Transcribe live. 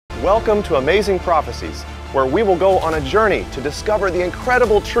Welcome to Amazing Prophecies, where we will go on a journey to discover the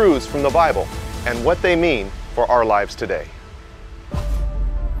incredible truths from the Bible and what they mean for our lives today.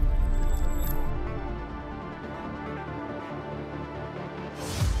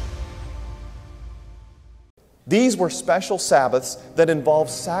 These were special Sabbaths that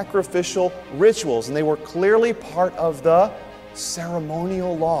involved sacrificial rituals, and they were clearly part of the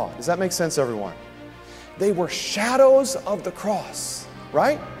ceremonial law. Does that make sense, everyone? They were shadows of the cross,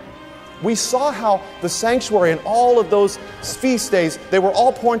 right? We saw how the sanctuary and all of those feast days, they were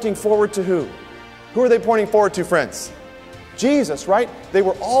all pointing forward to who? Who are they pointing forward to, friends? Jesus, right? They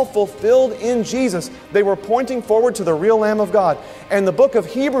were all fulfilled in Jesus. They were pointing forward to the real Lamb of God. And the book of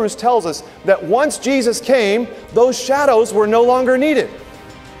Hebrews tells us that once Jesus came, those shadows were no longer needed.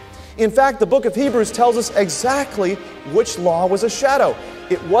 In fact, the book of Hebrews tells us exactly which law was a shadow.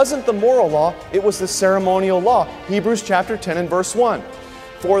 It wasn't the moral law, it was the ceremonial law. Hebrews chapter 10 and verse 1.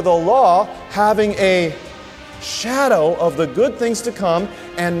 For the law, having a shadow of the good things to come,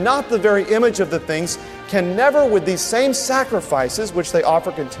 and not the very image of the things, can never, with these same sacrifices, which they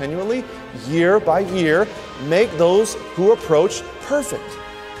offer continually, year by year, make those who approach perfect.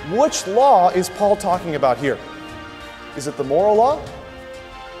 Which law is Paul talking about here? Is it the moral law?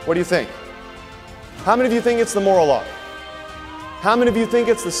 What do you think? How many of you think it's the moral law? How many of you think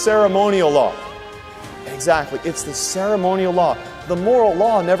it's the ceremonial law? Exactly, it's the ceremonial law. The moral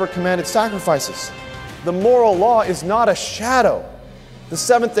law never commanded sacrifices. The moral law is not a shadow. The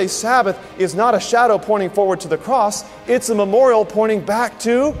seventh-day Sabbath is not a shadow pointing forward to the cross. It's a memorial pointing back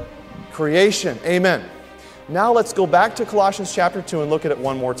to creation. Amen. Now let's go back to Colossians chapter 2 and look at it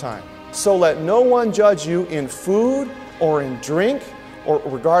one more time. So let no one judge you in food or in drink or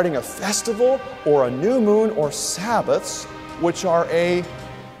regarding a festival or a new moon or Sabbaths, which are a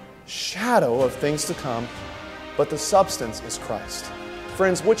shadow of things to come, but the substance is Christ.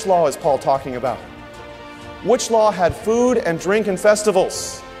 Friends, which law is Paul talking about? Which law had food and drink and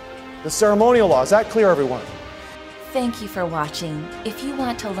festivals? The ceremonial law. Is that clear, everyone? Thank you for watching. If you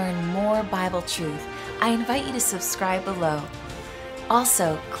want to learn more Bible truth, I invite you to subscribe below.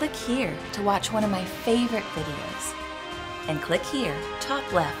 Also, click here to watch one of my favorite videos. And click here,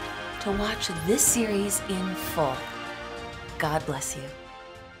 top left, to watch this series in full. God bless you.